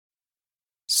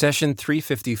Session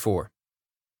 354,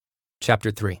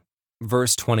 Chapter 3,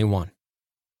 Verse 21.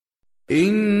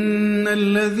 إن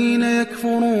الذين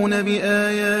يكفرون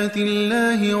بآيات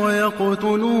الله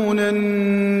ويقتلون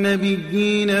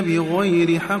النبيين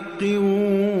بغير حق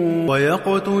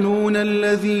ويقتلون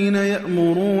الذين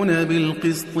يأمرون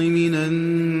بالقسط من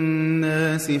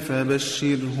الناس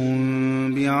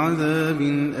فبشرهم بعذاب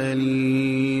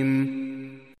أليم.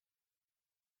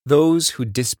 Those who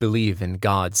disbelieve in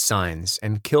God's signs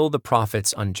and kill the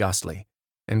prophets unjustly,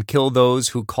 and kill those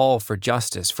who call for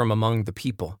justice from among the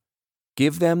people,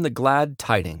 give them the glad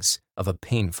tidings of a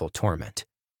painful torment.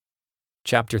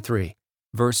 Chapter 3,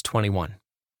 Verse 21.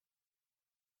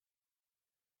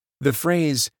 The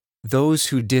phrase, "those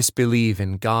who disbelieve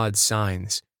in God's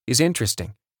signs," is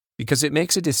interesting because it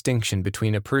makes a distinction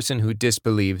between a person who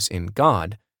disbelieves in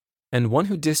God and one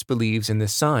who disbelieves in the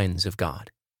signs of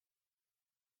God.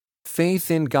 Faith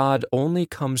in God only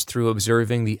comes through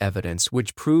observing the evidence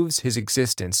which proves His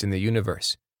existence in the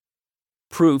universe.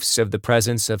 Proofs of the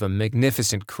presence of a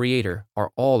magnificent Creator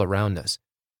are all around us.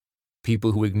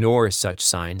 People who ignore such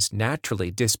signs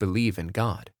naturally disbelieve in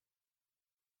God.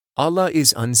 Allah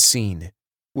is unseen,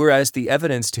 whereas the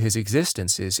evidence to His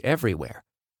existence is everywhere.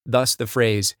 Thus the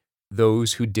phrase,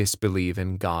 "those who disbelieve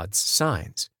in God's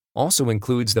signs," also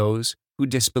includes those who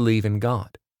disbelieve in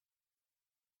God.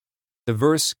 The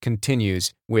verse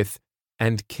continues with,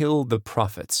 "and kill the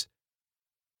prophets."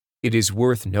 It is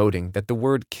worth noting that the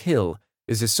word kill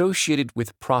is associated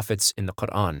with prophets in the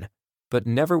Quran, but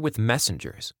never with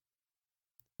messengers.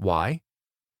 Why?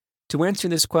 To answer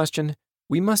this question,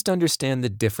 we must understand the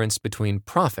difference between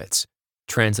prophets,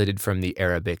 translated from the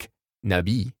Arabic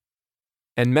Nabi,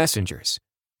 and messengers,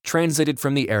 translated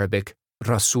from the Arabic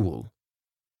Rasoul.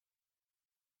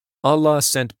 Allah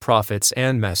sent prophets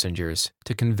and messengers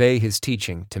to convey His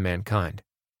teaching to mankind.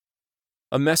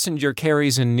 A messenger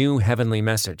carries a new heavenly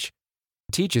message,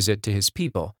 teaches it to his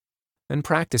people, and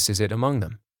practices it among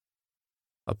them.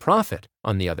 A prophet,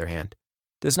 on the other hand,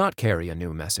 does not carry a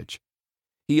new message.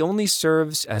 He only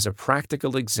serves as a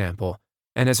practical example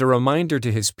and as a reminder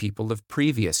to his people of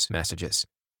previous messages.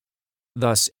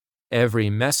 Thus, every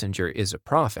messenger is a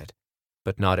prophet,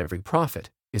 but not every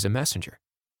prophet is a messenger.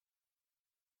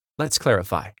 Let's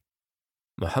clarify.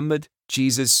 Muhammad,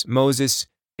 Jesus, Moses,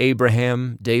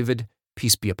 Abraham, David,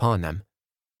 peace be upon them,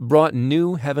 brought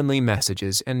new heavenly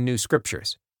messages and new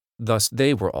scriptures. Thus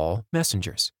they were all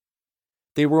messengers.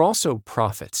 They were also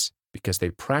prophets because they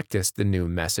practiced the new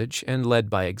message and led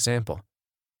by example.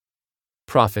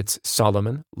 Prophets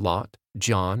Solomon, Lot,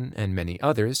 John, and many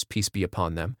others, peace be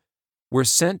upon them, were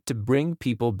sent to bring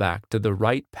people back to the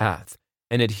right path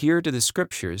and adhere to the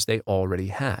scriptures they already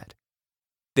had.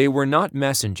 They were not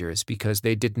messengers because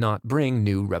they did not bring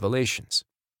new revelations.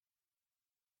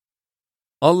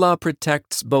 Allah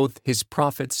protects both His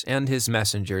prophets and His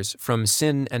messengers from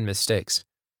sin and mistakes.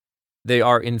 They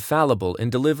are infallible in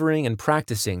delivering and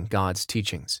practicing God's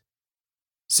teachings.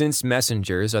 Since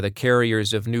messengers are the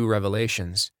carriers of new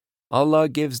revelations, Allah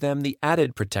gives them the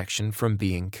added protection from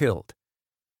being killed.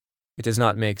 It does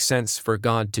not make sense for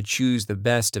God to choose the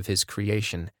best of His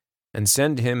creation and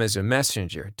send Him as a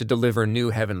messenger to deliver new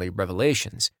heavenly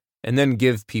revelations and then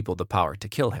give people the power to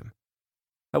kill Him.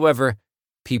 However,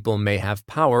 people may have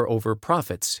power over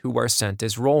prophets who are sent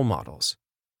as role models.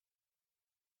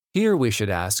 Here we should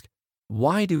ask,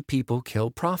 why do people kill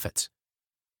prophets?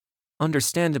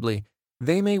 Understandably,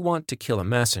 they may want to kill a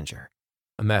messenger.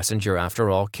 A messenger, after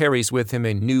all, carries with him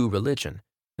a new religion,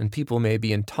 and people may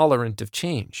be intolerant of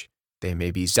change. They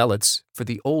may be zealots for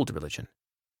the old religion.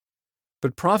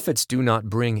 But prophets do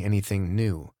not bring anything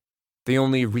new. They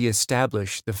only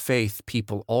reestablish the faith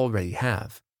people already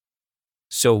have.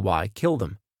 So why kill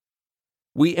them?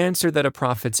 We answer that a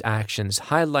prophet's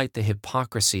actions highlight the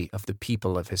hypocrisy of the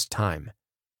people of his time.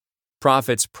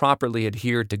 Prophets properly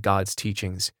adhered to God's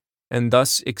teachings and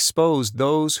thus exposed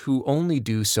those who only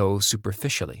do so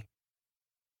superficially.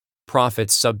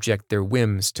 Prophets subject their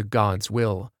whims to God's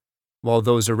will, while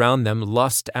those around them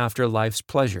lust after life's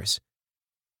pleasures.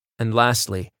 And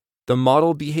lastly, the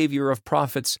model behavior of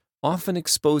prophets often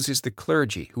exposes the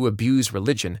clergy who abuse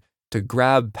religion to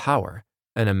grab power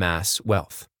and amass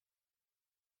wealth.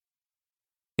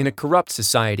 In a corrupt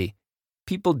society,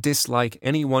 people dislike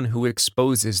anyone who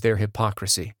exposes their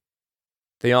hypocrisy.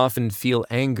 They often feel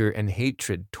anger and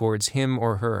hatred towards him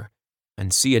or her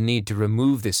and see a need to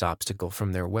remove this obstacle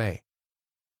from their way.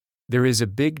 There is a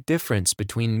big difference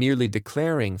between merely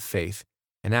declaring faith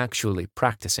and actually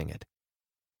practicing it.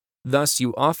 Thus,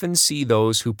 you often see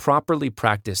those who properly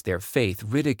practice their faith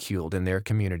ridiculed in their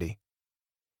community.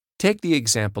 Take the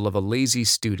example of a lazy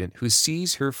student who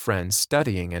sees her friend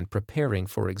studying and preparing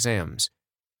for exams.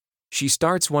 She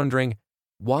starts wondering,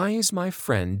 why is my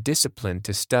friend disciplined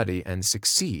to study and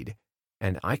succeed,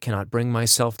 and I cannot bring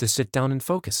myself to sit down and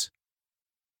focus?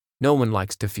 No one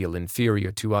likes to feel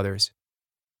inferior to others.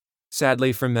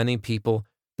 Sadly, for many people,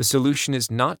 the solution is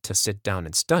not to sit down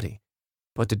and study,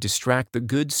 but to distract the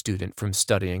good student from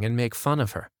studying and make fun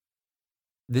of her.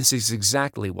 This is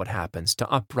exactly what happens to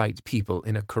upright people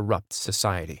in a corrupt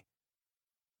society.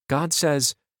 God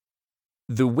says,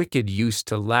 "The wicked used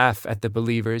to laugh at the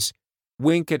believers,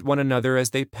 wink at one another as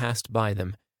they passed by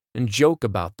them, and joke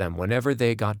about them whenever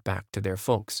they got back to their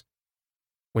folks.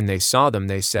 When they saw them,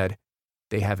 they said,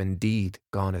 'They have indeed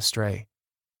gone astray,'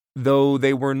 though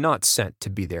they were not sent to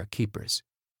be their keepers."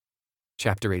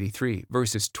 Chapter 83,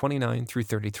 verses 29 through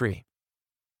 33.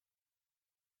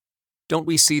 Don't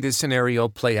we see this scenario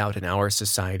play out in our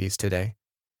societies today?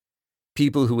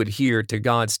 People who adhere to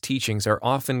God's teachings are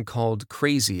often called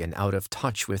crazy and out of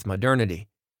touch with modernity.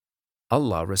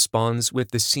 Allah responds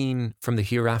with the scene from the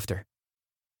hereafter.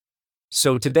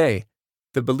 So today,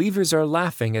 the believers are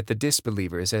laughing at the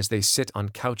disbelievers as they sit on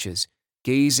couches,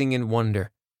 gazing in wonder.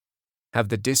 Have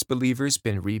the disbelievers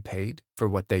been repaid for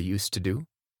what they used to do?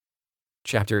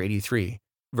 Chapter 83,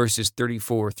 verses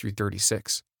 34 through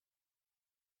 36.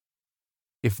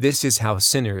 If this is how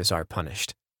sinners are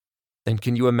punished, then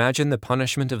can you imagine the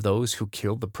punishment of those who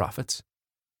killed the prophets?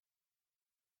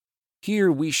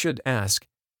 Here we should ask,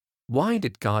 why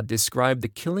did God describe the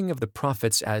killing of the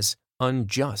prophets as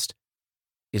unjust?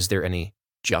 Is there any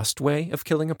just way of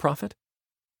killing a prophet?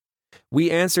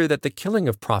 We answer that the killing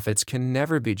of prophets can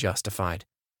never be justified.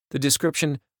 The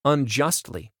description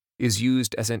unjustly is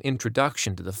used as an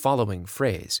introduction to the following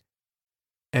phrase,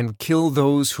 "And kill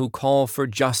those who call for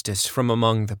justice from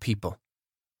among the people."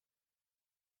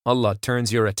 Allah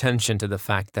turns your attention to the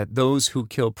fact that those who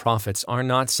kill prophets are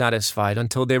not satisfied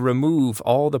until they remove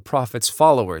all the prophets'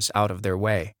 followers out of their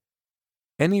way.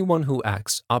 Anyone who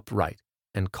acts upright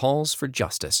and calls for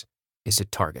justice is a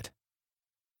target.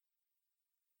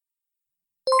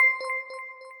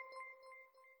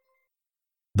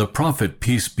 The Prophet,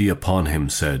 peace be upon him,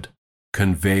 said,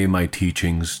 "Convey my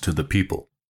teachings to the people,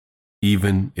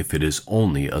 even if it is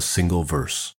only a single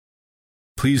verse."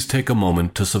 Please take a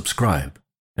moment to subscribe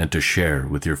and to share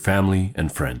with your family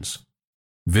and friends.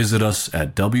 Visit us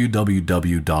at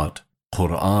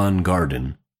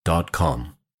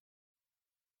www.qurangarden.com.